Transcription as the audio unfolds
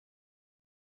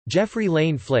Jeffrey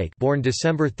Lane Flake, born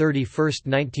December 31,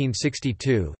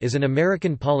 1962, is an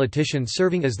American politician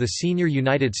serving as the senior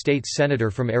United States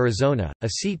Senator from Arizona,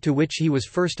 a seat to which he was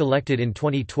first elected in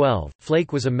 2012.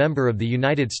 Flake was a member of the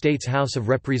United States House of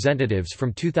Representatives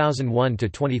from 2001 to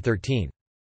 2013.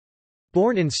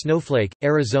 Born in Snowflake,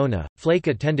 Arizona, Flake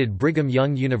attended Brigham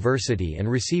Young University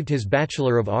and received his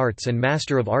Bachelor of Arts and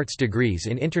Master of Arts degrees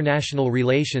in International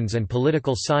Relations and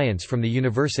Political Science from the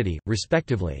university,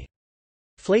 respectively.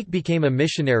 Flake became a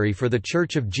missionary for the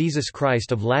Church of Jesus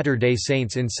Christ of Latter-day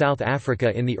Saints in South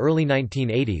Africa in the early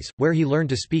 1980s, where he learned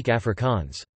to speak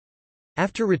Afrikaans.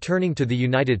 After returning to the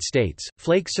United States,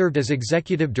 Flake served as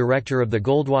executive director of the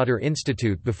Goldwater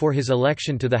Institute before his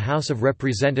election to the House of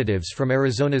Representatives from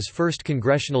Arizona's 1st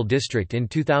Congressional District in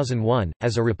 2001,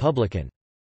 as a Republican.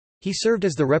 He served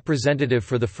as the representative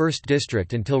for the 1st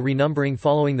District until renumbering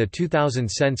following the 2000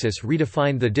 census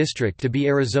redefined the district to be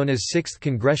Arizona's 6th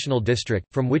Congressional District,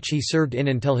 from which he served in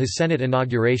until his Senate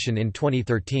inauguration in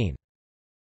 2013.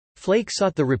 Flake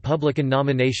sought the Republican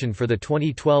nomination for the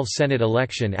 2012 Senate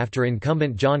election after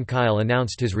incumbent Jon Kyl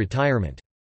announced his retirement.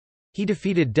 He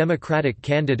defeated Democratic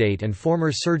candidate and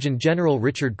former Surgeon General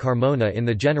Richard Carmona in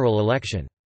the general election.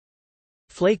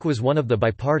 Flake was one of the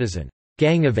bipartisan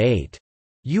Gang of Eight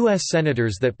U.S.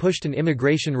 senators that pushed an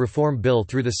immigration reform bill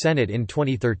through the Senate in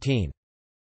 2013.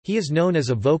 He is known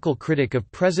as a vocal critic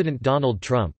of President Donald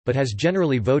Trump, but has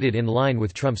generally voted in line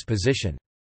with Trump's position.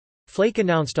 Flake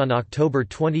announced on October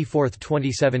 24,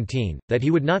 2017, that he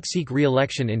would not seek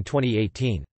re-election in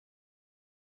 2018.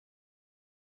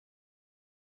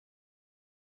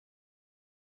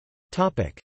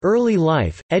 Early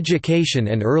life, education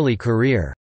and early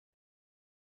career.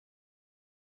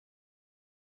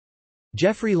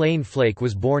 Jeffrey Lane Flake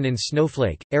was born in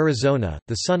Snowflake, Arizona,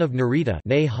 the son of Narita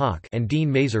and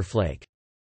Dean Mazer Flake.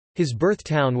 His birth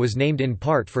town was named in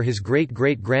part for his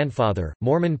great-great-grandfather,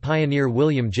 Mormon pioneer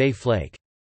William J. Flake.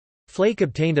 Flake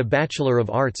obtained a Bachelor of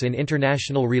Arts in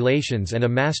International Relations and a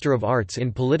Master of Arts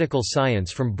in Political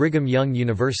Science from Brigham Young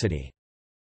University.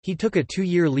 He took a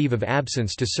 2-year leave of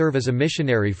absence to serve as a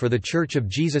missionary for the Church of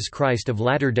Jesus Christ of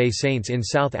Latter-day Saints in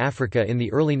South Africa in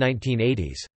the early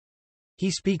 1980s. He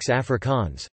speaks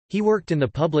Afrikaans. He worked in the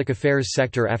public affairs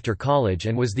sector after college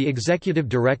and was the executive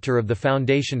director of the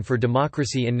Foundation for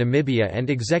Democracy in Namibia and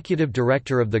executive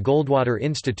director of the Goldwater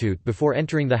Institute before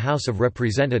entering the House of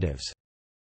Representatives.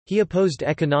 He opposed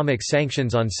economic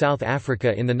sanctions on South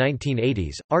Africa in the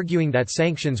 1980s, arguing that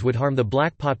sanctions would harm the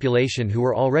black population who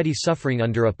were already suffering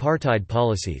under apartheid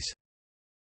policies.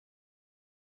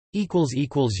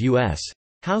 U.S.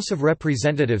 House of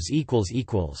Representatives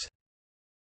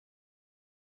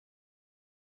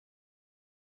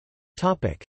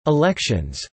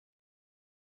Elections.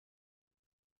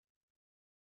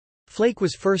 Flake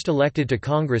was first elected to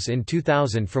Congress in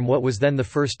 2000 from what was then the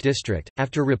 1st District,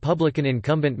 after Republican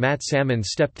incumbent Matt Salmon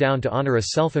stepped down to honor a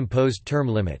self-imposed term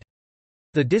limit.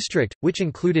 The district, which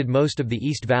included most of the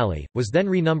East Valley, was then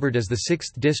renumbered as the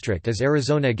 6th District as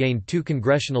Arizona gained 2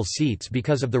 congressional seats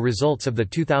because of the results of the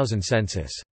 2000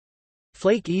 census.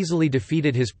 Flake easily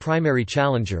defeated his primary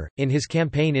challenger. In his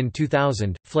campaign in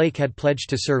 2000, Flake had pledged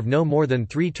to serve no more than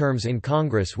 3 terms in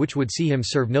Congress, which would see him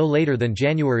serve no later than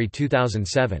January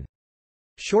 2007.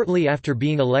 Shortly after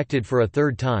being elected for a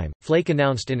 3rd time, Flake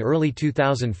announced in early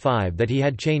 2005 that he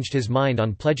had changed his mind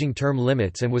on pledging term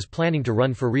limits and was planning to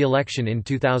run for re-election in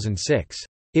 2006.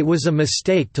 "It was a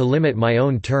mistake to limit my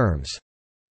own terms,"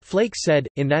 Flake said.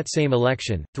 In that same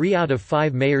election, 3 out of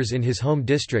 5 mayors in his home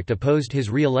district opposed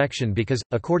his re-election because,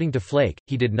 according to Flake,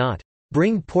 he did not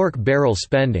bring pork barrel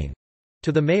spending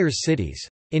to the mayor's cities.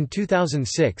 In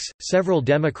 2006, several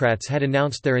Democrats had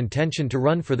announced their intention to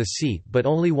run for the seat, but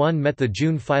only one met the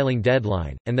June filing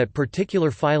deadline, and that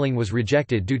particular filing was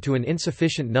rejected due to an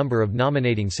insufficient number of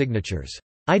nominating signatures.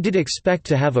 "I did expect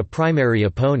to have a primary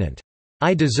opponent.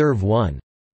 I deserve one,"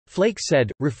 Flake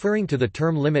said, referring to the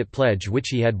term limit pledge which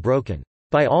he had broken.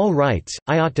 "By all rights,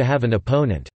 I ought to have an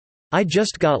opponent. I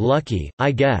just got lucky,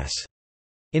 I guess."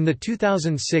 In the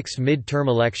 2006 mid-term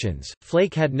elections,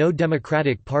 Flake had no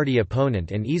Democratic Party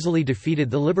opponent and easily defeated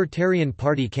the Libertarian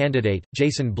Party candidate,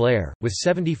 Jason Blair, with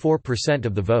 74%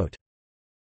 of the vote.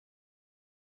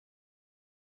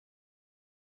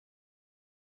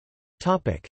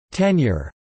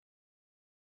 Tenure.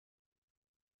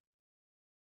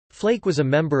 Flake was a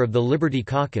member of the Liberty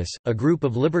Caucus, a group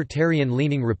of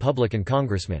libertarian-leaning Republican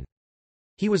congressmen.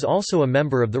 He was also a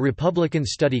member of the Republican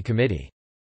Study Committee.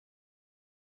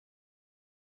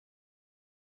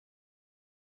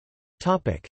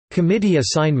 Committee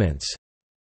assignments.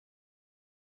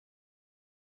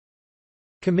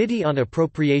 Committee on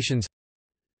Appropriations,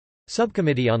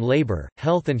 Subcommittee on Labor,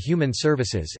 Health and Human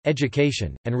Services,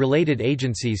 Education, and Related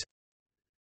Agencies.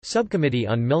 Subcommittee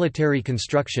on Military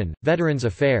Construction, Veterans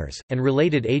Affairs, and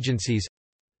Related Agencies.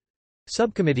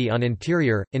 Subcommittee on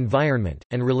Interior, Environment,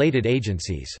 and Related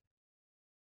Agencies.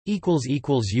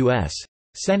 U.S.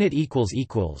 Senate.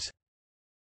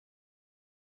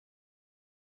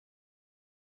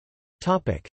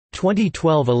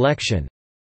 2012 election.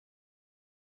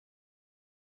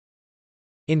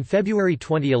 In February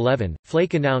 2011,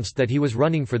 Flake announced that he was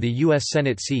running for the U.S.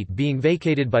 Senate seat being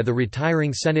vacated by the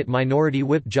retiring Senate Minority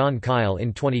Whip Jon Kyl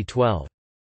in 2012.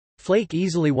 Flake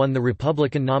easily won the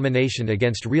Republican nomination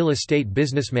against real estate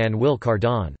businessman Will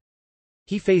Cardon.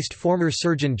 He faced former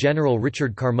Surgeon General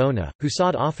Richard Carmona, who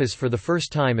sought office for the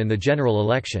first time in the general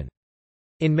election.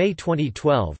 In May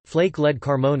 2012, Flake led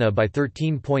Carmona by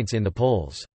 13 points in the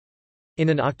polls. In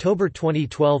an October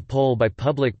 2012 poll by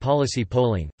Public Policy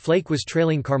Polling, Flake was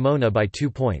trailing Carmona by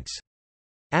 2 points.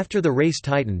 After the race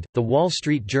tightened, The Wall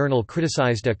Street Journal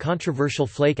criticized a controversial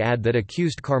Flake ad that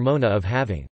accused Carmona of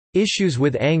having issues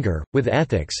with anger, with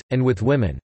ethics, and with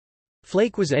women.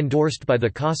 Flake was endorsed by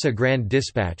the Casa Grande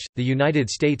Dispatch, the United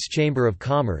States Chamber of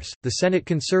Commerce, the Senate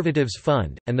Conservatives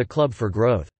Fund, and the Club for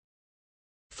Growth.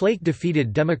 Flake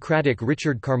defeated Democratic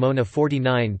Richard Carmona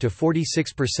 49 to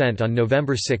 46% on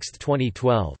November 6,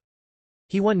 2012.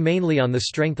 He won mainly on the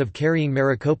strength of carrying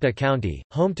Maricopa County,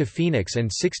 home to Phoenix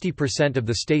and 60% of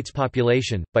the state's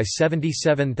population, by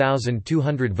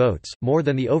 77,200 votes, more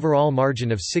than the overall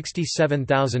margin of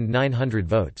 67,900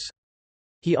 votes.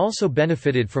 He also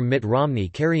benefited from Mitt Romney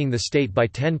carrying the state by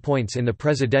 10 points in the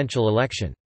presidential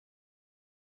election.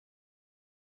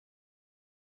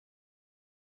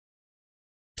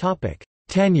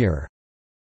 Tenure.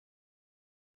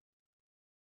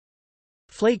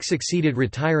 Flake succeeded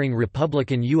retiring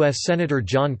Republican U.S. Senator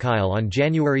Jon Kyl on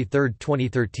January 3,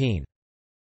 2013.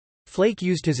 Flake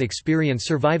used his experience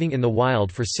surviving in the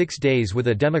wild for 6 days with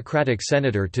a Democratic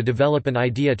senator to develop an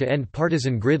idea to end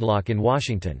partisan gridlock in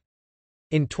Washington.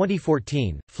 In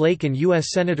 2014, Flake and U.S.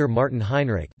 Senator Martin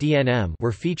Heinrich (DNM)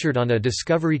 were featured on a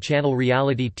Discovery Channel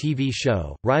reality TV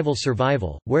show, Rival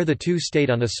Survival, where the two stayed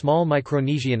on a small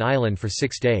Micronesian island for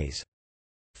 6 days.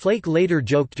 Flake later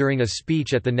joked during a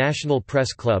speech at the National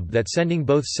Press Club that sending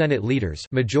both Senate leaders,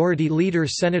 Majority Leader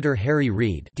Senator Harry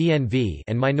Reid (DNV)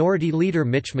 and Minority Leader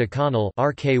Mitch McConnell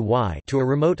 (RKY) to a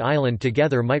remote island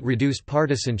together might reduce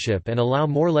partisanship and allow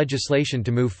more legislation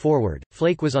to move forward.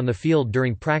 Flake was on the field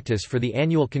during practice for the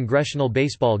annual congressional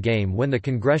baseball game when the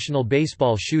congressional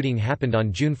baseball shooting happened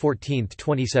on June 14,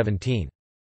 2017.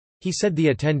 He said the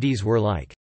attendees were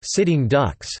like sitting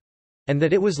ducks, and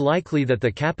that it was likely that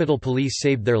the Capitol Police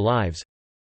saved their lives.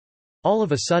 All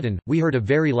of a sudden, we heard a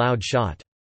very loud shot.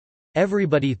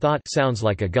 Everybody thought, sounds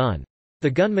like a gun. The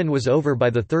gunman was over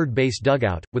by the third base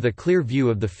dugout, with a clear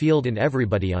view of the field and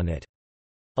everybody on it.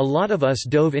 A lot of us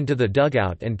dove into the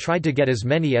dugout and tried to get as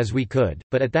many as we could,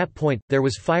 but at that point, there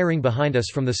was firing behind us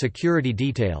from the security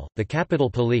detail, the Capitol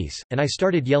Police, and I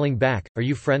started yelling back, "Are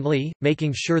you friendly?"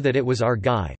 making sure that it was our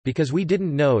guy, because we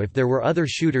didn't know if there were other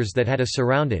shooters that had us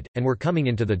surrounded, and were coming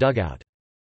into the dugout.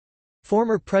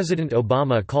 Former President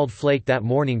Obama called Flake that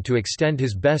morning to extend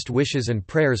his best wishes and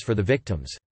prayers for the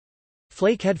victims.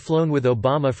 Flake had flown with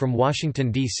Obama from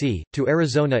Washington, D.C., to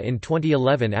Arizona in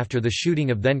 2011 after the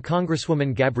shooting of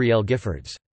then-Congresswoman Gabrielle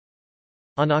Giffords.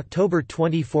 On October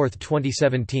 24,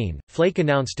 2017, Flake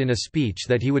announced in a speech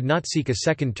that he would not seek a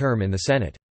second term in the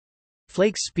Senate.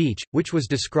 Flake's speech, which was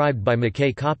described by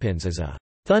McKay Coppins as a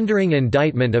 "thundering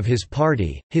indictment of his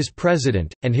party, his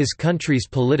president, and his country's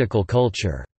political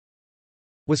culture,"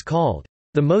 was called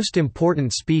the most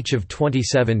important speech of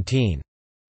 2017.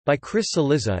 By Chris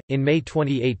Cillizza. In May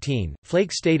 2018,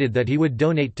 Flake stated that he would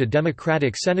donate to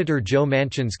Democratic Senator Joe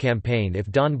Manchin's campaign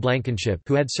if Don Blankenship,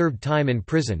 who had served time in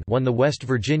prison, won the West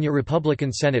Virginia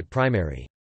Republican Senate primary.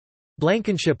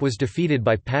 Blankenship was defeated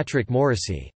by Patrick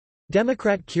Morrisey.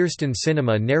 Democrat Kyrsten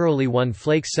Sinema narrowly won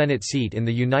Flake's Senate seat in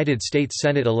the United States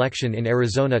Senate election in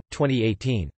Arizona,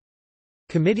 2018.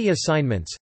 Committee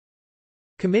assignments: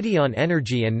 Committee on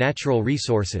Energy and Natural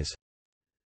Resources,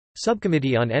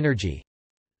 Subcommittee on Energy,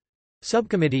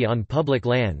 Subcommittee on Public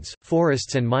Lands,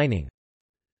 Forests and Mining,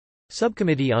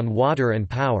 Subcommittee on Water and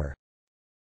Power,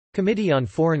 Committee on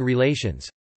Foreign Relations,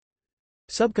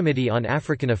 Subcommittee on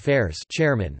African Affairs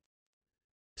Chairman,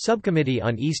 Subcommittee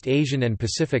on East Asian and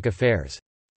Pacific Affairs,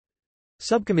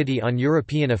 Subcommittee on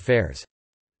European Affairs,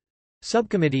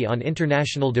 Subcommittee on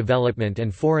International Development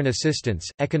and Foreign Assistance,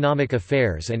 Economic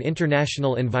Affairs and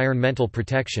International Environmental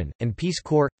Protection, and Peace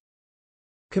Corps,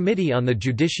 Committee on the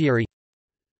Judiciary,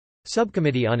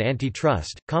 Subcommittee on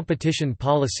Antitrust, Competition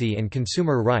Policy and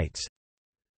Consumer Rights,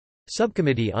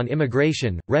 Subcommittee on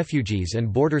Immigration, Refugees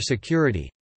and Border Security,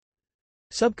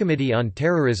 Subcommittee on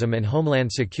Terrorism and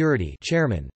Homeland Security,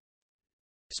 Chairman,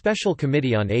 Special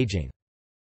Committee on Aging.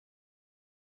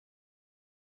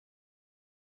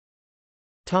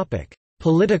 Topic: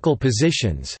 Political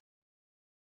positions.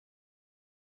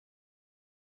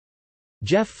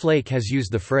 Jeff Flake has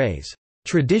used the phrase,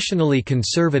 "traditionally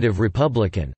conservative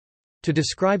Republican," to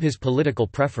describe his political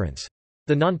preference.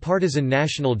 The nonpartisan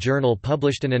National Journal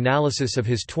published an analysis of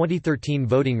his 2013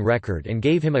 voting record and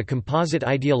gave him a composite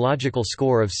ideological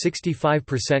score of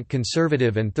 65%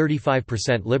 conservative and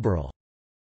 35% liberal.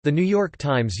 The New York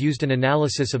Times used an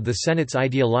analysis of the Senate's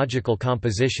ideological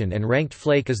composition and ranked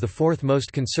Flake as the fourth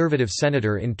most conservative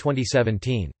senator in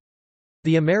 2017.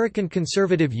 The American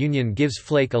Conservative Union gives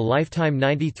Flake a lifetime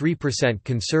 93%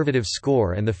 conservative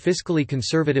score, and the Fiscally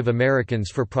Conservative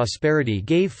Americans for Prosperity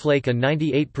gave Flake a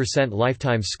 98%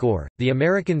 lifetime score. The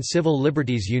American Civil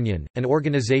Liberties Union, an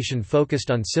organization focused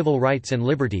on civil rights and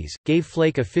liberties, gave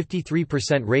Flake a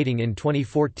 53% rating in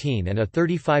 2014 and a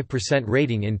 35%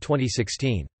 rating in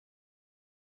 2016.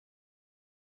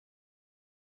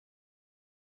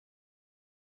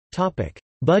 Topic: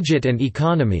 Budget and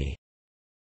economy.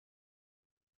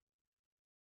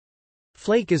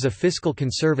 Flake is a fiscal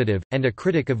conservative, and a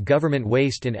critic of government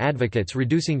waste and advocates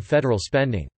reducing federal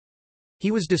spending. He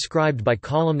was described by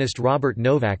columnist Robert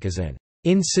Novak as an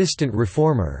insistent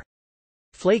reformer.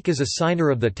 Flake is a signer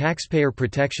of the Taxpayer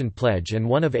Protection Pledge and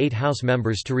one of 8 House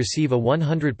members to receive a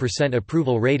 100%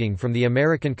 approval rating from the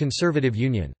American Conservative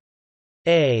Union.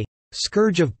 A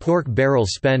scourge of pork barrel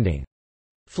spending,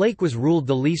 Flake was ruled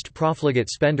the least profligate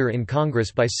spender in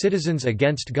Congress by Citizens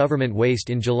Against Government Waste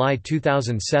in July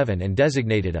 2007 and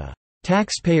designated a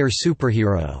taxpayer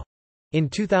superhero. In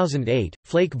 2008,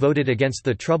 Flake voted against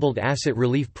the Troubled Asset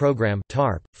Relief Program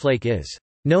 (TARP). Flake is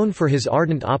known for his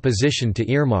ardent opposition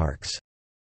to earmarks.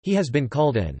 He has been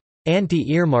called an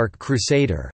anti-earmark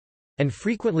crusader and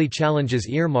frequently challenges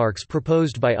earmarks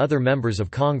proposed by other members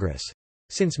of Congress.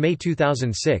 Since May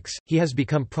 2006, he has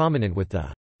become prominent with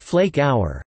the Flake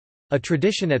Hour, a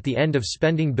tradition at the end of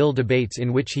spending bill debates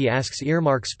in which he asks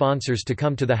earmark sponsors to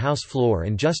come to the House floor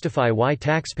and justify why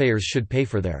taxpayers should pay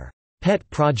for their pet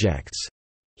projects.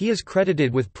 He is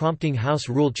credited with prompting House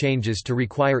rule changes to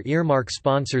require earmark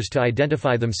sponsors to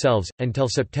identify themselves. Until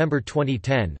September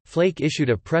 2010, Flake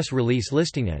issued a press release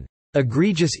listing an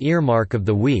egregious earmark of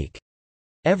the week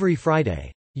every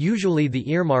Friday. Usually the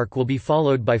earmark will be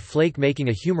followed by Flake making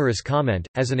a humorous comment.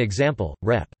 As an example,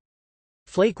 Rep.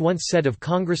 Flake once said of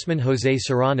Congressman José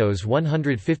Serrano's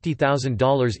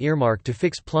 $150,000 earmark to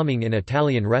fix plumbing in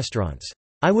Italian restaurants,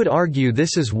 "I would argue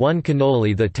this is one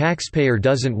cannoli the taxpayer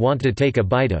doesn't want to take a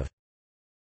bite of."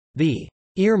 The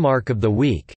earmark of the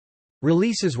week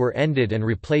releases were ended and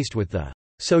replaced with the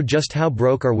 "So just how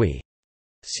broke are we?"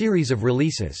 series of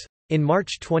releases. In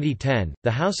March 2010,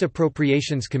 the House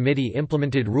Appropriations Committee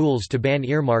implemented rules to ban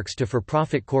earmarks to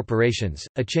for-profit corporations,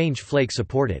 a change Flake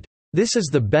supported. "This is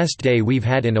the best day we've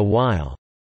had in a while,"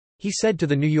 he said to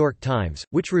The New York Times,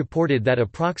 which reported that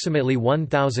approximately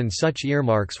 1,000 such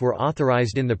earmarks were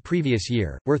authorized in the previous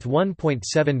year, worth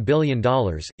 $1.7 billion.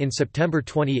 In September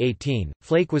 2018,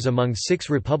 Flake was among 6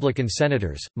 Republican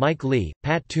senators, Mike Lee,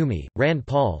 Pat Toomey, Rand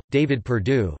Paul, David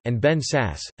Perdue, and Ben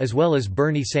Sasse, as well as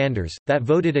Bernie Sanders, that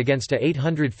voted against a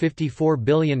 $854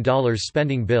 billion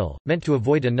spending bill, meant to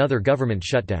avoid another government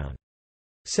shutdown.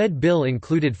 Said bill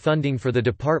included funding for the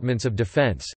Departments of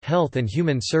Defense, Health and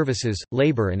Human Services,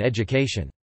 Labor and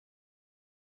Education.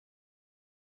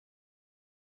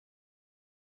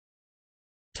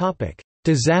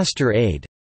 Disaster aid.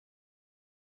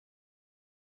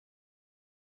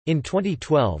 In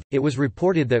 2012, it was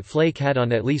reported that Flake had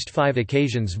on at least 5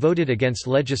 occasions voted against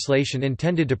legislation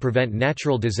intended to prevent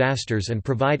natural disasters and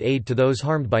provide aid to those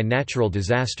harmed by natural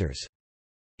disasters.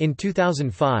 In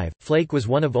 2005, Flake was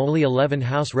one of only 11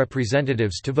 House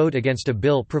representatives to vote against a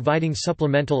bill providing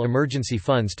supplemental emergency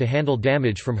funds to handle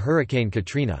damage from Hurricane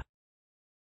Katrina.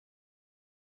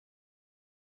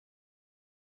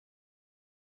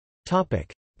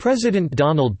 President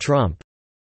Donald Trump.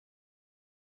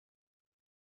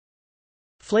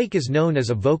 Flake is known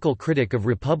as a vocal critic of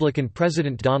Republican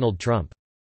President Donald Trump.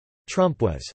 Trump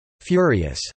was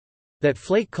furious that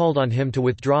Flake called on him to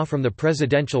withdraw from the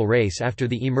presidential race after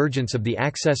the emergence of the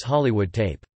Access Hollywood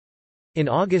tape. In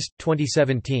August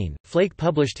 2017, Flake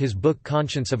published his book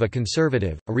Conscience of a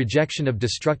Conservative, A Rejection of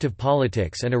Destructive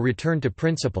Politics and a Return to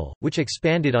Principle, which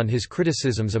expanded on his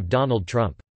criticisms of Donald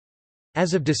Trump.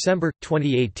 As of December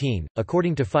 2018,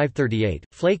 according to 538,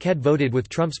 Flake had voted with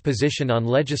Trump's position on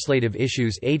legislative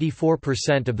issues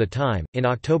 84% of the time. In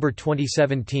October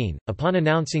 2017, upon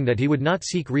announcing that he would not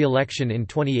seek re-election in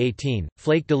 2018,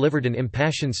 Flake delivered an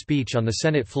impassioned speech on the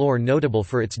Senate floor notable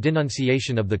for its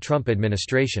denunciation of the Trump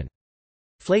administration.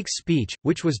 Flake's speech,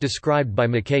 which was described by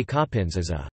McKay Coppins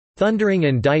as a thundering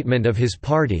indictment of his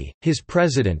party, his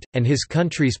president, and his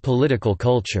country's political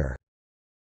culture,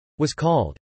 was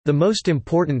called the most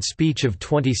important speech of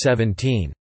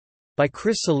 2017 by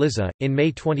Chris Cillizza. In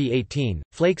May 2018,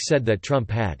 Flake said that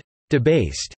Trump had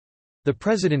debased the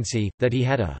presidency, that he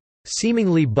had a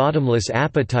seemingly bottomless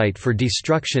appetite for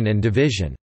destruction and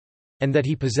division, and that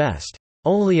he possessed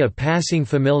only a passing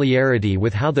familiarity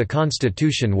with how the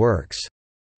Constitution works.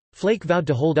 Flake vowed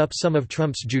to hold up some of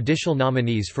Trump's judicial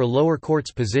nominees for lower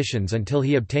courts positions until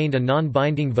he obtained a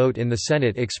non-binding vote in the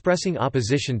Senate expressing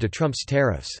opposition to Trump's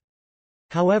tariffs.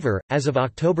 However, as of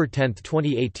October 10,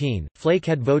 2018, Flake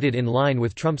had voted in line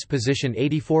with Trump's position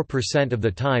 84% of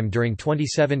the time during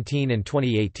 2017 and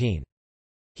 2018.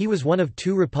 He was one of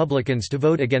 2 Republicans to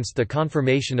vote against the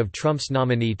confirmation of Trump's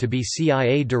nominee to be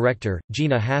CIA Director,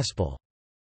 Gina Haspel.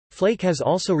 Flake has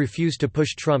also refused to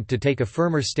push Trump to take a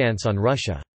firmer stance on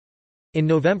Russia. In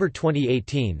November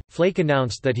 2018, Flake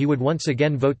announced that he would once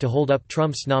again vote to hold up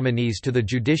Trump's nominees to the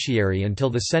judiciary until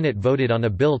the Senate voted on a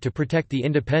bill to protect the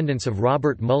independence of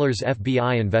Robert Mueller's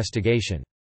FBI investigation.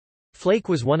 Flake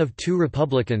was one of 2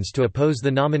 Republicans to oppose the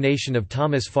nomination of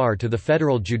Thomas Farr to the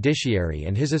federal judiciary,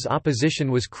 and his opposition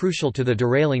was crucial to the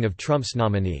derailing of Trump's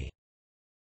nominee.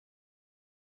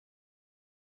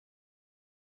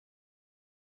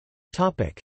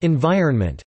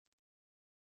 Environment.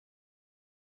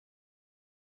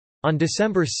 On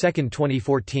December 2,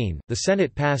 2014, the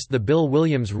Senate passed the Bill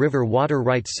Williams River Water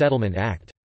Rights Settlement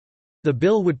Act. The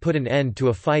bill would put an end to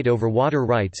a fight over water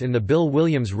rights in the Bill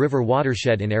Williams River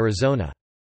watershed in Arizona.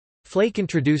 Flake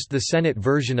introduced the Senate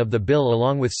version of the bill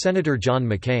along with Senator John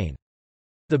McCain.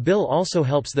 The bill also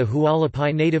helps the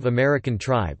Hualapai Native American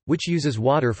tribe, which uses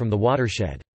water from the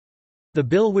watershed. The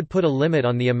bill would put a limit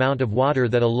on the amount of water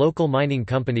that a local mining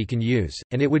company can use,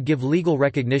 and it would give legal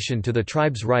recognition to the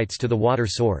tribe's rights to the water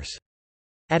source.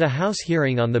 At a House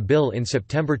hearing on the bill in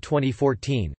September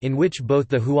 2014, in which both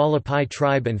the Hualapai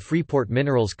tribe and Freeport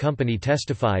Minerals Company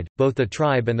testified, both the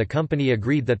tribe and the company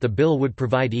agreed that the bill would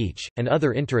provide each, and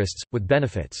other interests, with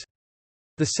benefits.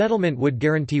 The settlement would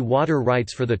guarantee water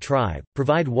rights for the tribe,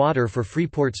 provide water for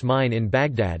Freeport's mine in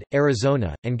Baghdad,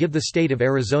 Arizona, and give the state of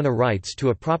Arizona rights to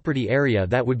a property area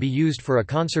that would be used for a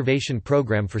conservation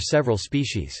program for several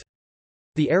species.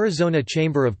 The Arizona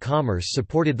Chamber of Commerce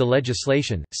supported the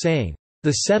legislation, saying,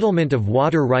 "The settlement of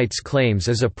water rights claims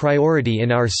is a priority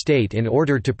in our state in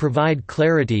order to provide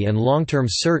clarity and long-term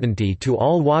certainty to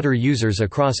all water users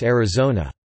across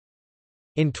Arizona."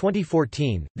 In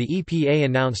 2014, the EPA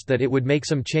announced that it would make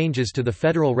some changes to the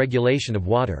federal regulation of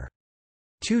water.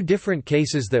 2 different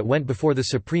cases that went before the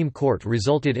Supreme Court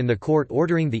resulted in the court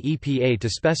ordering the EPA to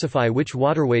specify which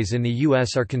waterways in the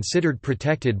U.S. are considered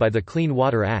protected by the Clean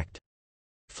Water Act.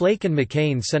 Flake and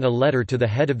McCain sent a letter to the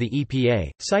head of the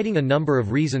EPA, citing a number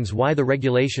of reasons why the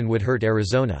regulation would hurt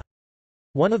Arizona.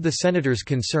 One of the senators'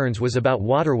 concerns was about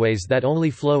waterways that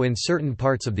only flow in certain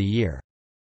parts of the year.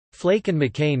 Flake and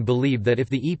McCain believe that if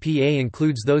the EPA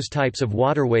includes those types of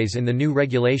waterways in the new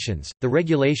regulations, the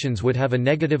regulations would have a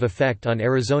negative effect on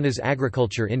Arizona's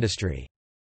agriculture industry.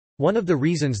 One of the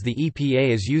reasons the EPA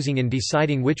is using in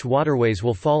deciding which waterways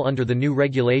will fall under the new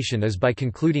regulation is by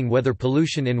concluding whether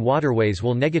pollution in waterways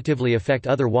will negatively affect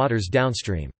other waters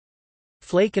downstream.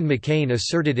 Flake and McCain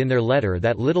asserted in their letter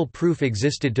that little proof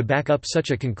existed to back up such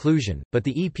a conclusion, but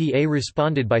the EPA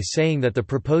responded by saying that the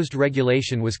proposed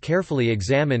regulation was carefully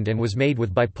examined and was made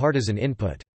with bipartisan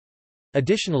input.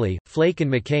 Additionally, Flake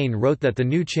and McCain wrote that the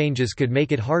new changes could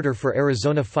make it harder for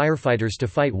Arizona firefighters to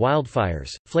fight wildfires.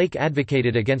 Flake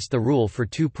advocated against the rule for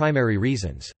 2 primary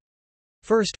reasons.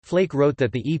 First, Flake wrote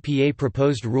that the EPA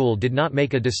proposed rule did not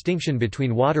make a distinction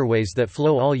between waterways that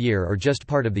flow all year or just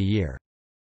part of the year.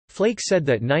 Flake said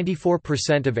that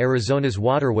 94% of Arizona's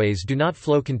waterways do not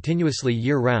flow continuously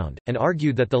year-round, and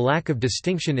argued that the lack of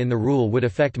distinction in the rule would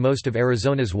affect most of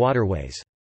Arizona's waterways.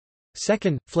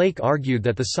 Second, Flake argued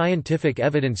that the scientific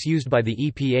evidence used by the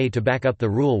EPA to back up the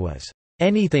rule was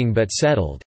anything but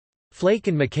settled. Flake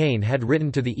and McCain had written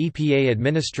to the EPA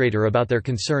administrator about their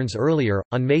concerns earlier,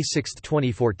 on May 6,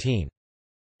 2014.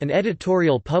 An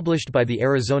editorial published by the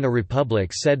Arizona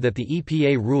Republic said that the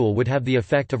EPA rule would have the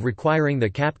effect of requiring the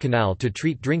Cap Canal to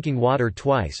treat drinking water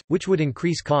twice, which would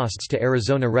increase costs to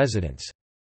Arizona residents.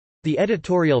 The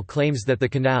editorial claims that the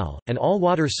canal, and all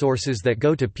water sources that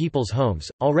go to people's homes,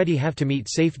 already have to meet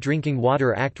Safe Drinking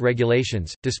Water Act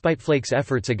regulations. Despite Flake's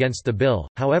efforts against the bill,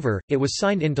 however, it was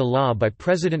signed into law by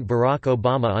President Barack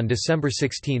Obama on December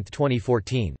 16,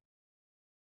 2014.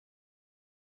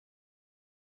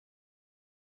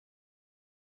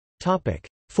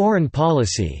 Foreign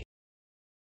policy.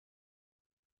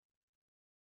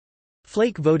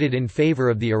 Flake voted in favor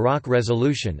of the Iraq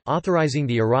Resolution authorizing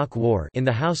the Iraq War in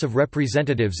the House of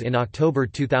Representatives in October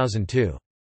 2002.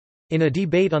 In a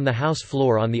debate on the House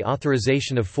floor on the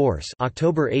authorization of force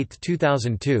October 8,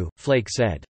 2002, Flake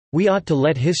said, "We ought to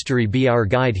let history be our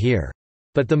guide here.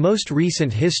 But the most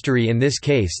recent history in this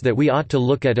case that we ought to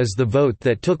look at is the vote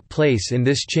that took place in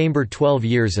this chamber 12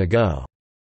 years ago.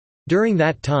 During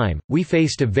that time, we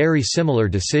faced a very similar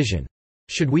decision.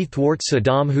 Should we thwart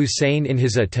Saddam Hussein in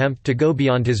his attempt to go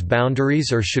beyond his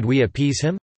boundaries, or should we appease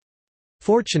him?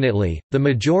 Fortunately, the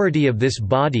majority of this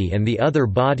body and the other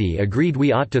body agreed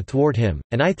we ought to thwart him,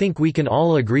 and I think we can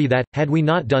all agree that, had we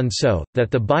not done so,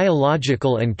 that the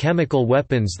biological and chemical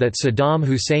weapons that Saddam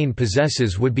Hussein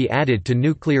possesses would be added to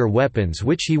nuclear weapons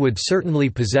which he would certainly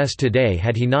possess today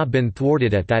had he not been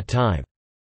thwarted at that time.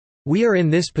 We are in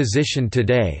this position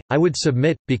today, I would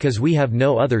submit, because we have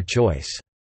no other choice.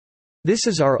 This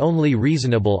is our only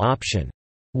reasonable option.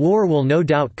 War will no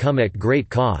doubt come at great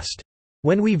cost.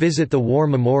 When we visit the war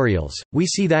memorials, we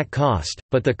see that cost,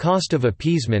 but the cost of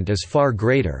appeasement is far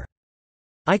greater.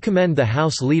 I commend the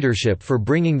House leadership for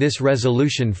bringing this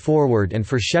resolution forward and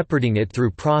for shepherding it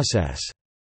through process.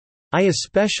 I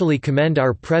especially commend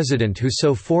our President who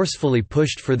so forcefully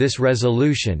pushed for this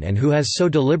resolution and who has so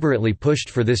deliberately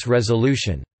pushed for this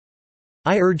resolution.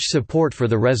 I urge support for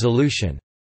the resolution."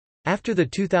 After the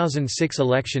 2006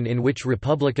 election in which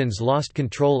Republicans lost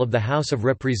control of the House of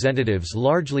Representatives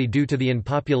largely due to the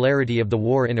unpopularity of the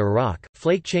war in Iraq,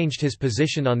 Flake changed his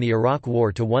position on the Iraq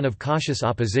War to one of cautious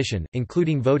opposition,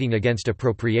 including voting against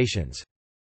appropriations.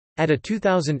 At a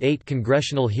 2008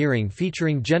 congressional hearing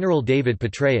featuring General David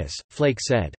Petraeus, Flake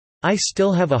said, "I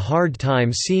still have a hard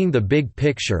time seeing the big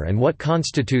picture and what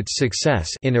constitutes success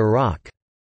in Iraq.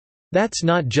 That's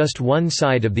not just one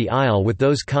side of the aisle with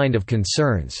those kind of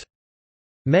concerns.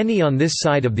 Many on this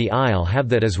side of the aisle have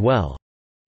that as well."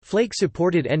 Flake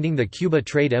supported ending the Cuba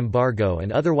trade embargo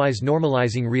and otherwise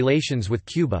normalizing relations with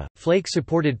Cuba. Flake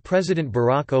supported President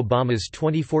Barack Obama's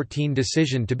 2014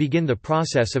 decision to begin the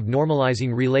process of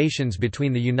normalizing relations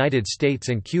between the United States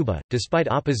and Cuba, despite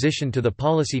opposition to the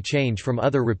policy change from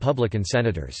other Republican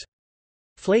senators.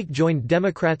 Flake joined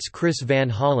Democrats Chris Van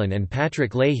Hollen and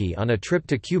Patrick Leahy on a trip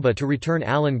to Cuba to return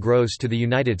Alan Gross to the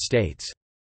United States.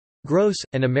 Gross,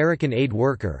 an American aid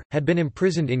worker, had been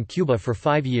imprisoned in Cuba for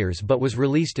 5 years but was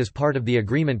released as part of the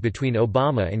agreement between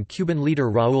Obama and Cuban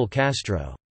leader Raúl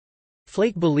Castro.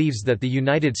 Flake believes that the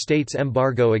United States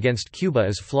embargo against Cuba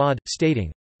is flawed,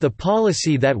 stating, "The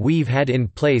policy that we've had in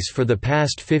place for the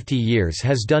past 50 years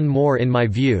has done more in my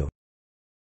view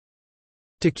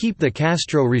to keep the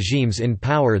Castro regimes in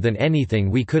power than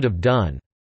anything we could have done."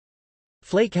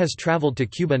 Flake has traveled to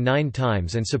Cuba 9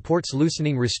 times and supports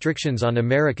loosening restrictions on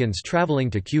Americans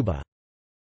traveling to Cuba.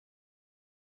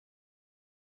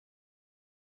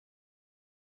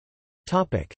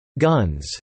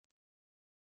 Guns.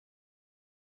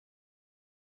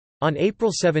 On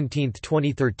April 17,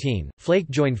 2013, Flake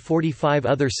joined 45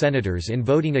 other senators in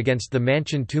voting against the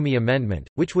Manchin-Toomey Amendment,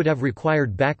 which would have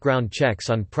required background checks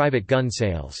on private gun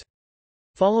sales.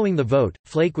 Following the vote,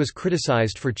 Flake was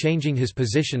criticized for changing his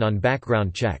position on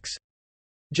background checks.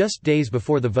 Just days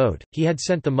before the vote, he had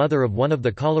sent the mother of one of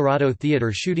the Colorado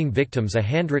theater shooting victims a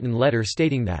handwritten letter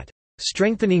stating that,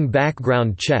 "Strengthening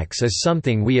background checks is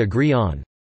something we agree on."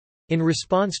 In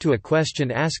response to a question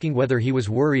asking whether he was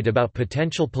worried about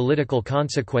potential political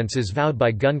consequences vowed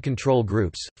by gun control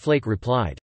groups, Flake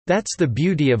replied, "That's the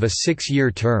beauty of a 6-year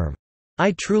term.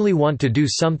 I truly want to do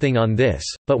something on this,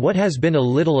 but what has been a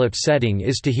little upsetting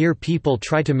is to hear people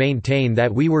try to maintain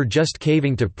that we were just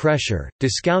caving to pressure,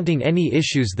 discounting any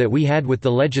issues that we had with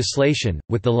the legislation,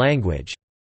 with the language.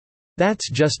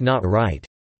 That's just not right."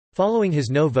 Following his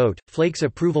no vote, Flake's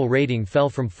approval rating fell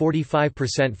from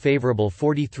 45% favorable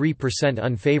 43%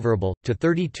 unfavorable, to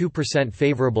 32%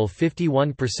 favorable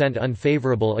 51%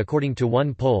 unfavorable according to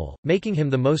one poll, making him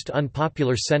the most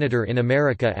unpopular senator in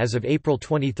America as of April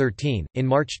 2013. In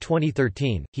March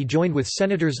 2013, he joined with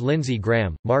Senators Lindsey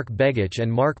Graham, Mark Begich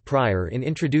and Mark Pryor in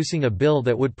introducing a bill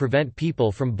that would prevent people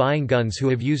from buying guns who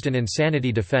have used an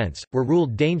insanity defense, were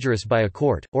ruled dangerous by a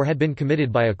court, or had been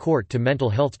committed by a court to mental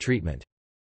health treatment.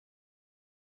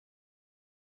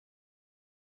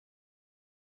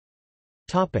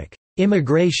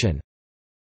 Immigration.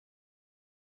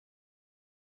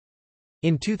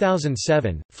 In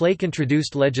 2007, Flake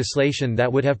introduced legislation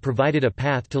that would have provided a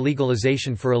path to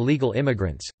legalization for illegal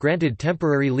immigrants, granted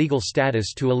temporary legal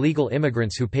status to illegal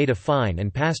immigrants who paid a fine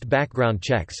and passed background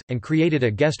checks, and created a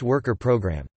guest worker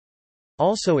program.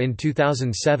 Also in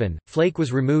 2007, Flake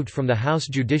was removed from the House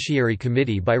Judiciary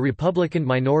Committee by Republican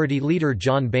Minority Leader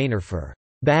John Boehner for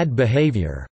bad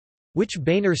behavior, which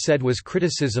Boehner said was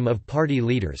criticism of party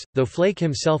leaders, though Flake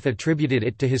himself attributed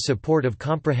it to his support of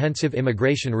comprehensive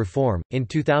immigration reform. In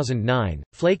 2009,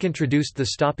 Flake introduced the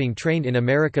Stopping Train in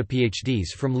America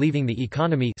PhDs from Leaving the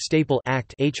Economy Staple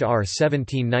Act (H.R.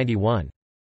 1791).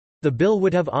 The bill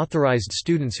would have authorized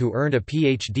students who earned a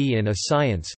PhD in a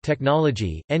science,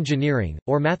 technology, engineering,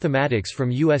 or mathematics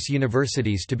from U.S.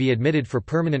 universities to be admitted for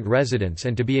permanent residence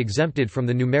and to be exempted from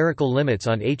the numerical limits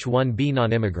on H-1B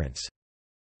non-immigrants.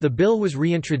 The bill was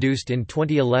reintroduced in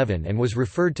 2011 and was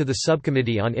referred to the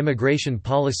Subcommittee on Immigration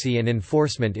Policy and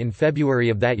Enforcement in February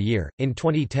of that year. In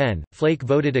 2010, Flake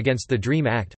voted against the DREAM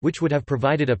Act, which would have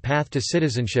provided a path to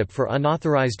citizenship for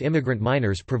unauthorized immigrant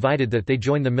minors provided that they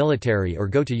join the military or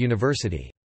go to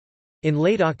university. In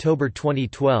late October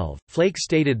 2012, Flake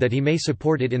stated that he may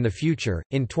support it in the future.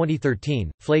 In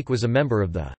 2013, Flake was a member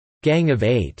of the Gang of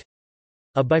Eight,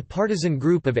 a bipartisan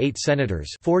group of 8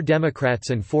 senators, 4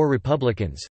 Democrats and 4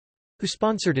 Republicans, who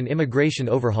sponsored an immigration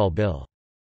overhaul bill.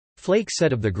 Flake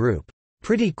said of the group,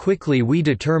 "Pretty quickly we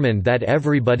determined that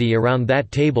everybody around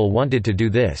that table wanted to do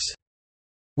this.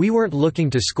 We weren't looking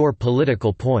to score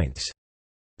political points."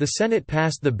 The Senate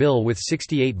passed the bill with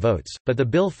 68 votes, but the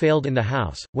bill failed in the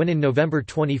House, when in November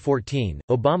 2014,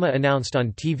 Obama announced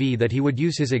on TV that he would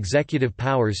use his executive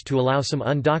powers to allow some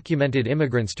undocumented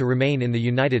immigrants to remain in the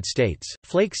United States.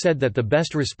 Flake said that the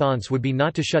best response would be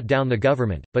not to shut down the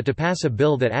government, but to pass a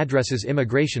bill that addresses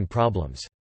immigration problems.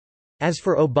 As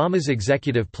for Obama's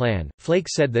executive plan, Flake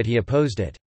said that he opposed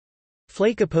it.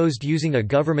 Flake opposed using a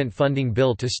government funding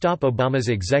bill to stop Obama's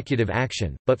executive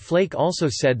action, but Flake also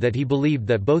said that he believed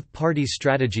that both parties'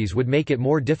 strategies would make it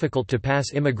more difficult to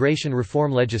pass immigration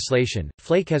reform legislation.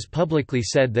 Flake has publicly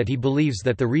said that he believes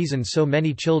that the reason so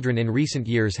many children in recent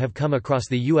years have come across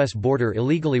the U.S. border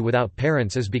illegally without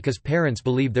parents is because parents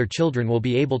believe their children will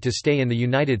be able to stay in the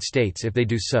United States if they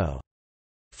do so.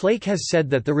 Flake has said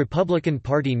that the Republican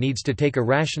Party needs to take a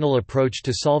rational approach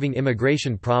to solving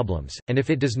immigration problems, and if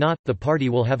it does not, the party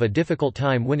will have a difficult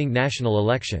time winning national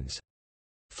elections.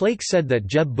 Flake said that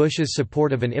Jeb Bush's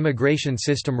support of an immigration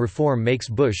system reform makes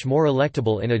Bush more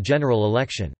electable in a general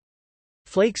election.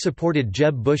 Flake supported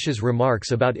Jeb Bush's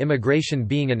remarks about immigration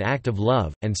being an act of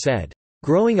love, and said,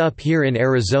 "Growing up here in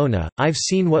Arizona, I've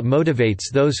seen what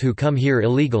motivates those who come here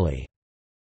illegally.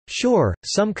 Sure,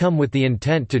 some come with the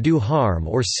intent to do harm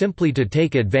or simply to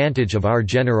take advantage of our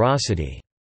generosity.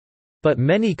 But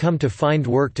many come to find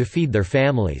work to feed their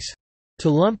families. To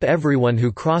lump everyone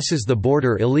who crosses the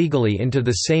border illegally into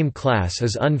the same class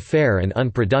is unfair and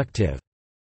unproductive."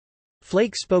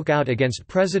 Flake spoke out against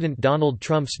President Donald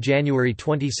Trump's January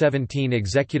 2017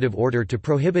 executive order to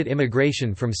prohibit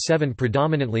immigration from 7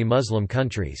 predominantly Muslim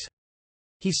countries.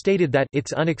 He stated that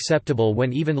it's unacceptable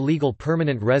when even legal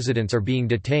permanent residents are being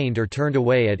detained or turned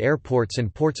away at airports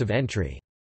and ports of entry.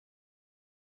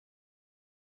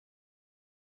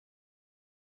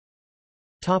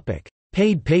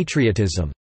 Paid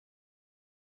patriotism.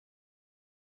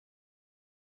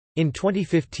 In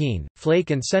 2015, Flake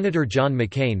and Senator John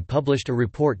McCain published a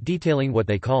report detailing what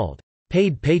they called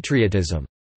paid patriotism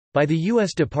by the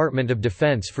U.S. Department of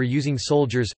Defense for using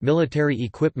soldiers, military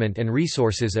equipment and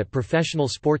resources at professional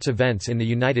sports events in the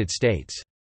United States.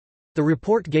 The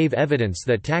report gave evidence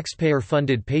that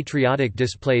taxpayer-funded patriotic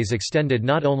displays extended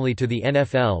not only to the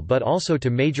NFL but also to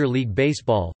Major League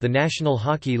Baseball, the National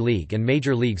Hockey League and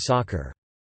Major League Soccer.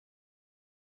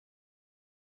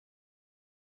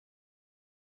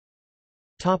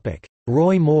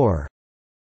 Roy Moore.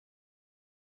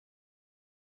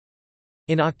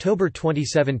 In October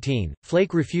 2017,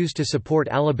 Flake refused to support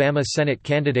Alabama Senate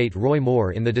candidate Roy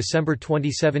Moore in the December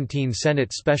 2017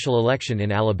 Senate special election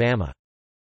in Alabama.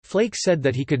 Flake said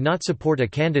that he could not support a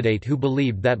candidate who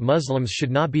believed that Muslims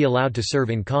should not be allowed to serve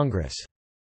in Congress.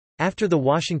 After The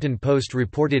Washington Post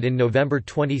reported in November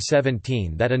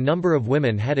 2017 that a number of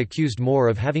women had accused Moore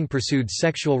of having pursued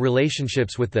sexual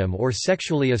relationships with them or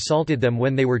sexually assaulted them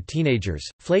when they were teenagers,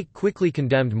 Flake quickly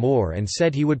condemned Moore and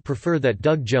said he would prefer that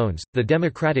Doug Jones, the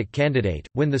Democratic candidate,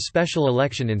 win the special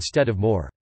election instead of Moore.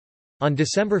 On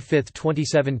December 5,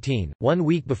 2017, 1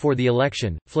 week before the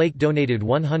election, Flake donated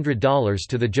 $100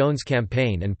 to the Jones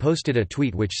campaign and posted a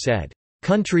tweet which said,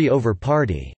 "Country over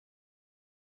party."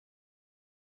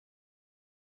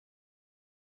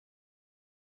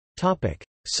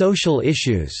 Social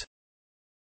issues.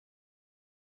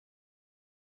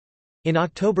 In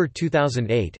October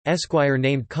 2008, Esquire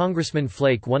named Congressman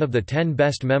Flake one of the 10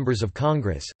 best members of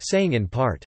Congress, saying in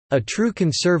part, "A true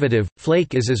conservative,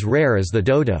 Flake is as rare as the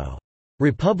dodo.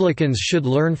 Republicans should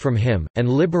learn from him, and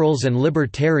liberals and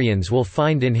libertarians will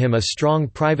find in him a strong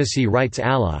privacy rights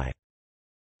ally."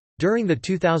 During the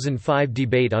 2005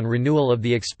 debate on renewal of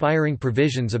the expiring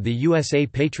provisions of the USA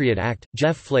Patriot Act,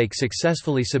 Jeff Flake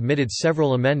successfully submitted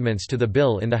several amendments to the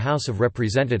bill in the House of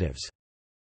Representatives.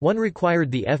 One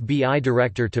required the FBI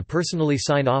director to personally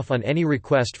sign off on any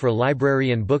request for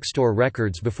library and bookstore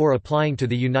records before applying to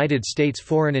the United States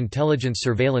Foreign Intelligence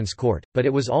Surveillance Court, but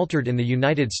it was altered in the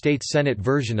United States Senate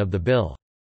version of the bill.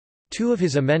 Two of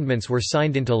his amendments were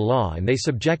signed into law and they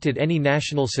subjected any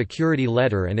national security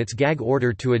letter and its gag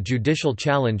order to a judicial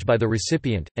challenge by the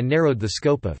recipient, and narrowed the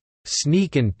scope of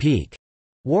sneak and peek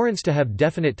warrants to have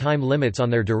definite time limits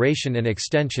on their duration and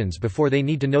extensions before they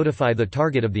need to notify the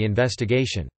target of the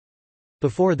investigation.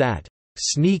 Before that,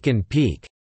 sneak and peek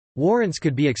warrants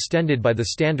could be extended by the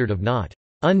standard of not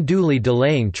unduly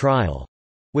delaying trial,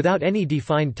 without any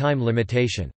defined time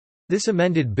limitation. This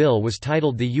amended bill was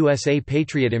titled the USA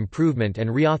Patriot Improvement and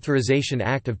Reauthorization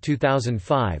Act of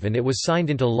 2005 and it was signed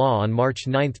into law on March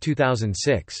 9,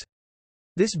 2006.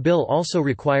 This bill also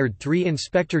required 3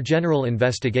 Inspector General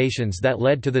investigations that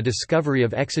led to the discovery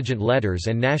of exigent letters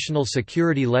and national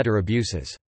security letter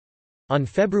abuses. On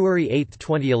February 8,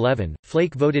 2011,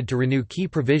 Flake voted to renew key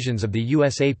provisions of the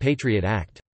USA Patriot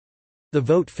Act. The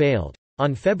vote failed.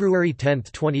 On February 10,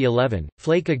 2011,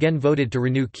 Flake again voted to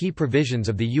renew key provisions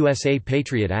of the USA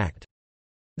Patriot Act.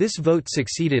 This vote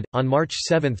succeeded. On March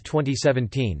 7,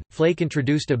 2017, Flake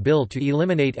introduced a bill to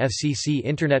eliminate FCC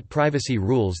Internet privacy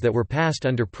rules that were passed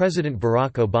under President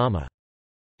Barack Obama.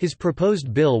 His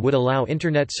proposed bill would allow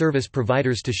Internet service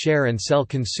providers to share and sell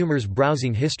consumers'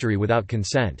 browsing history without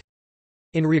consent.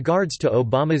 In regards to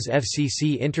Obama's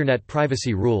FCC Internet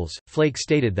privacy rules, Flake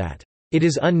stated that, "It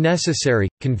is unnecessary,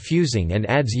 confusing and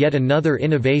adds yet another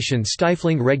innovation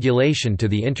stifling regulation to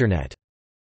the Internet."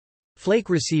 Flake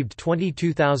received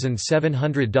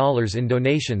 $22,700 in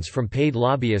donations from paid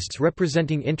lobbyists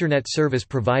representing Internet service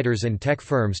providers and tech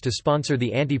firms to sponsor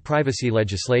the anti-privacy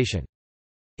legislation.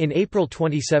 In April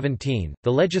 2017,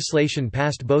 the legislation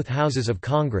passed both houses of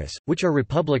Congress, which are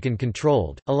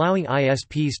Republican-controlled, allowing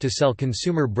ISPs to sell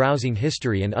consumer browsing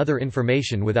history and other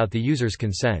information without the user's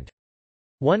consent.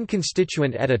 One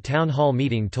constituent at a town hall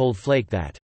meeting told Flake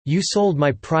that, "You sold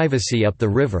my privacy up the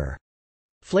river."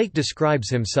 Flake describes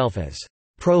himself as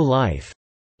pro-life.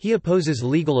 He opposes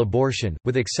legal abortion,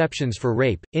 with exceptions for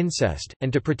rape, incest,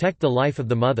 and to protect the life of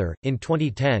the mother. In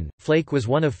 2010, Flake was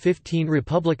one of 15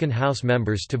 Republican House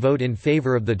members to vote in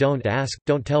favor of the Don't Ask,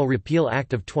 Don't Tell Repeal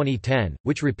Act of 2010,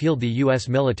 which repealed the U.S.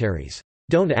 military's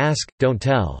Don't Ask, Don't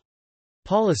Tell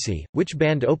policy, which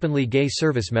banned openly gay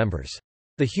service members.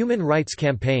 The Human Rights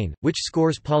Campaign, which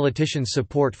scores politicians'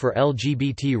 support for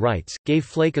LGBT rights, gave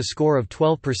Flake a score of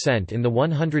 12% in the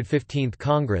 115th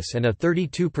Congress and a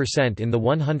 32% in the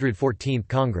 114th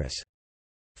Congress.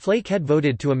 Flake had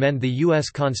voted to amend the U.S.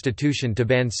 Constitution to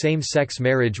ban same-sex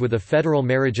marriage with a federal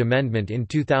marriage amendment in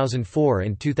 2004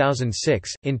 and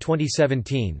 2006. In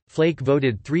 2017, Flake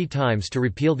voted 3 times to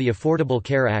repeal the Affordable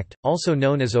Care Act, also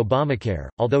known as Obamacare,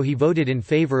 although he voted in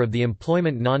favor of the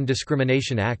Employment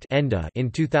Non-Discrimination Act in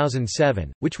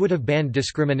 2007, which would have banned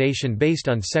discrimination based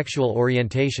on sexual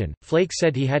orientation. Flake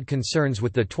said he had concerns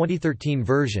with the 2013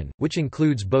 version, which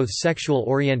includes both sexual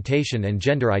orientation and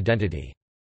gender identity.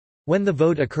 When the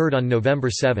vote occurred on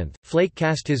November 7, Flake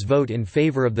cast his vote in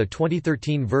favor of the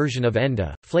 2013 version of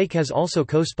ENDA. Flake has also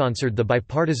co-sponsored the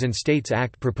Bipartisan States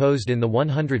Act proposed in the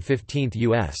 115th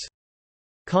U.S.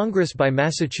 Congress by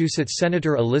Massachusetts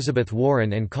Senator Elizabeth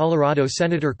Warren and Colorado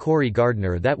Senator Cory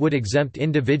Gardner that would exempt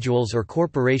individuals or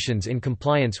corporations in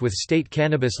compliance with state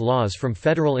cannabis laws from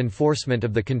federal enforcement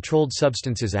of the Controlled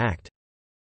Substances Act.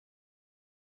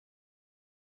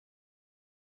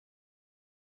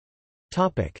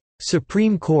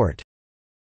 Supreme Court.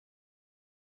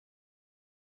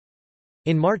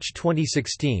 In March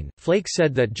 2016, Flake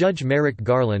said that Judge Merrick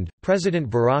Garland, President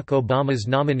Barack Obama's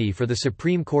nominee for the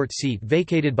Supreme Court seat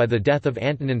vacated by the death of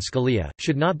Antonin Scalia,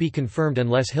 should not be confirmed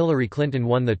unless Hillary Clinton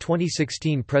won the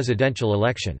 2016 presidential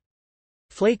election.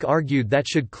 Flake argued that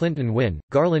should Clinton win,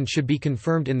 Garland should be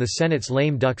confirmed in the Senate's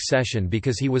lame duck session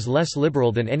because he was less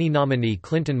liberal than any nominee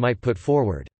Clinton might put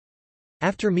forward.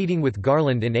 After meeting with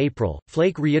Garland in April,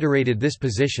 Flake reiterated this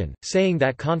position, saying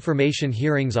that confirmation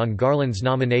hearings on Garland's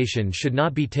nomination should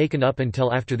not be taken up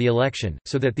until after the election,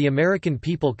 so that the American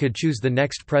people could choose the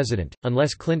next president,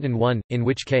 unless Clinton won, in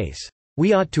which case,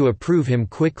 "We ought to approve him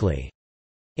quickly."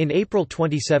 In April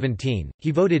 2017,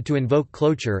 he voted to invoke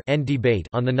cloture end debate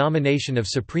on the nomination of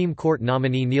Supreme Court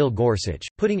nominee Neil Gorsuch,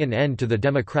 putting an end to the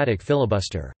Democratic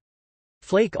filibuster.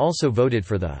 Flake also voted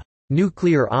for the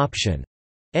nuclear option,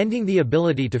 ending the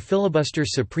ability to filibuster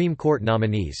Supreme Court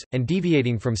nominees, and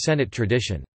deviating from Senate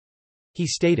tradition. He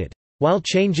stated, "While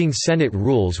changing Senate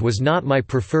rules was not my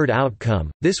preferred outcome,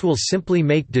 this will simply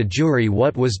make de jure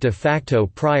what was de facto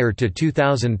prior to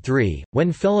 2003,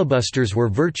 when filibusters were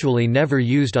virtually never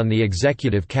used on the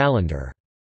executive calendar."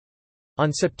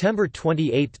 On September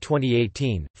 28,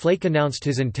 2018, Flake announced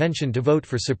his intention to vote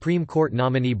for Supreme Court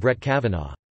nominee Brett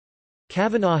Kavanaugh.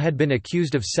 Kavanaugh had been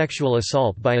accused of sexual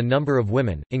assault by a number of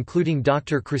women, including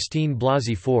Dr. Christine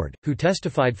Blasey Ford, who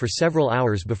testified for several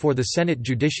hours before the Senate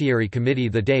Judiciary Committee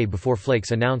the day before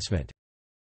Flake's announcement.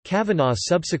 Kavanaugh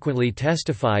subsequently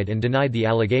testified and denied the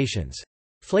allegations.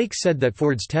 Flake said that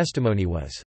Ford's testimony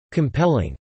was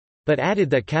compelling, but added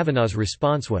that Kavanaugh's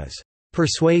response was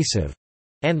persuasive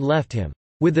and left him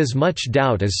with as much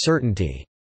doubt as certainty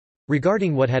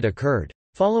regarding what had occurred.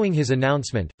 Following his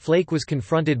announcement, Flake was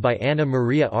confronted by Anna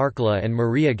Maria Archila and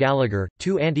Maria Gallagher,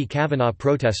 two anti-Kavanaugh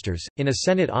protesters, in a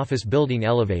Senate office building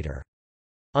elevator.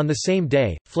 On the same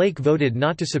day, Flake voted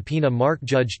not to subpoena Mark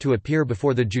Judge to appear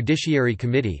before the Judiciary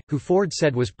Committee, who Ford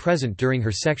said was present during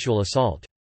her sexual assault.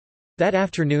 That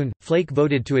afternoon, Flake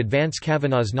voted to advance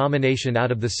Kavanaugh's nomination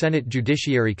out of the Senate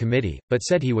Judiciary Committee, but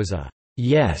said he was a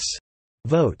yes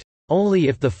vote only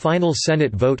if the final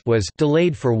Senate vote was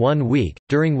delayed for 1 week,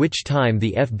 during which time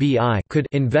the FBI could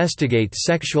investigate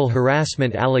sexual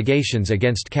harassment allegations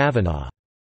against Kavanaugh.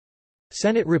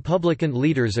 Senate Republican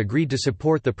leaders agreed to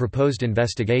support the proposed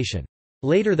investigation.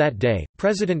 Later that day,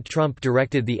 President Trump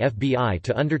directed the FBI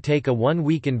to undertake a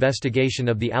 1-week investigation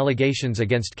of the allegations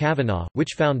against Kavanaugh,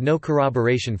 which found no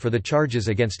corroboration for the charges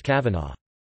against Kavanaugh.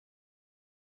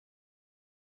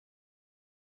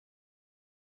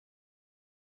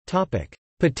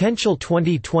 Potential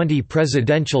 2020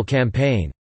 presidential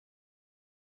campaign.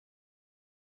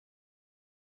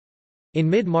 In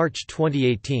mid-March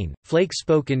 2018, Flake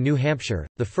spoke in New Hampshire,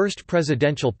 the first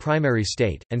presidential primary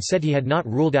state, and said he had not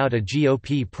ruled out a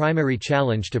GOP primary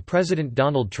challenge to President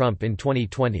Donald Trump in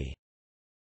 2020.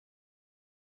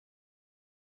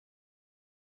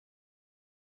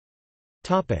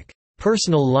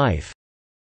 Personal life.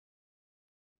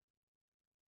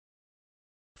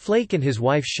 Flake and his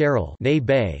wife Cheryl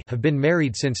have been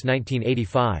married since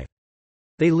 1985.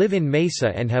 They live in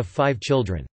Mesa and have 5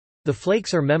 children. The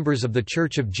Flakes are members of The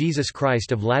Church of Jesus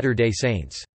Christ of Latter-day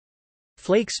Saints.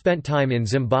 Flake spent time in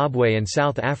Zimbabwe and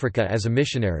South Africa as a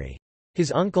missionary.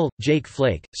 His uncle, Jake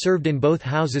Flake, served in both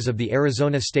houses of the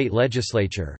Arizona state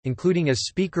legislature, including as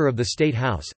Speaker of the State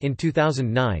House. In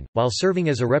 2009, while serving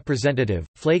as a representative,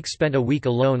 Flake spent a week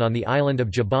alone on the island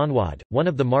of Jabanwad, one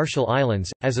of the Marshall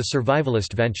Islands, as a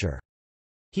survivalist venture.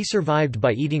 He survived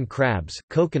by eating crabs,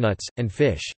 coconuts, and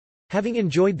fish. Having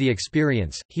enjoyed the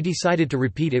experience, he decided to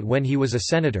repeat it when he was a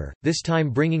senator, this time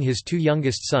bringing his 2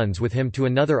 youngest sons with him to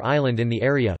another island in the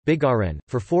area, Bigaren,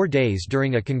 for 4 days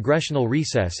during a congressional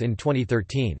recess in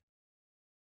 2013.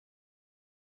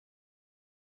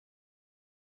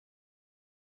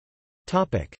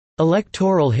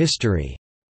 Electoral history.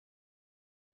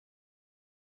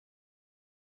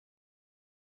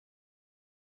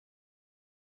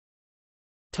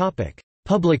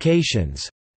 Publications.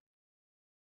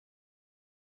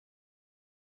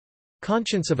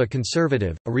 Conscience of a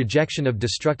Conservative, A Rejection of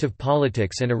Destructive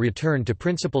Politics and a Return to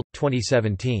Principle,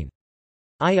 2017.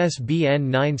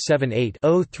 ISBN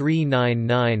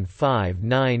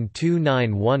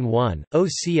 978-0399592911,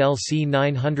 OCLC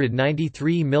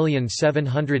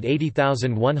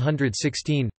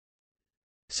 993780116.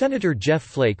 Senator Jeff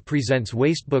Flake presents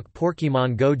Wastebook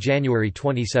Porcymon Go, January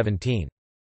 2017.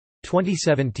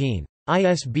 2017.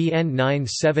 ISBN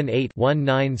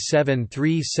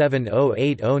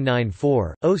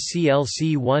 978-1973708094,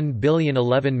 OCLC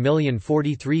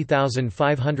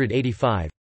 1011043585.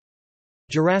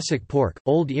 Jurassic Pork,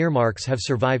 Old Earmarks Have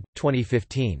Survived,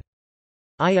 2015.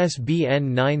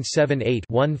 ISBN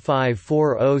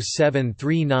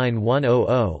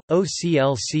 978-1540739100,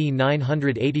 OCLC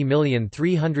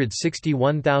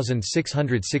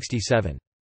 980361667.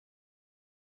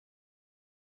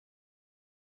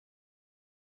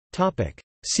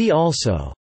 See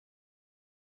also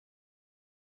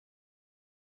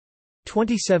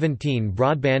 2017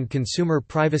 Broadband Consumer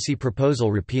Privacy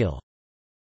Proposal repeal.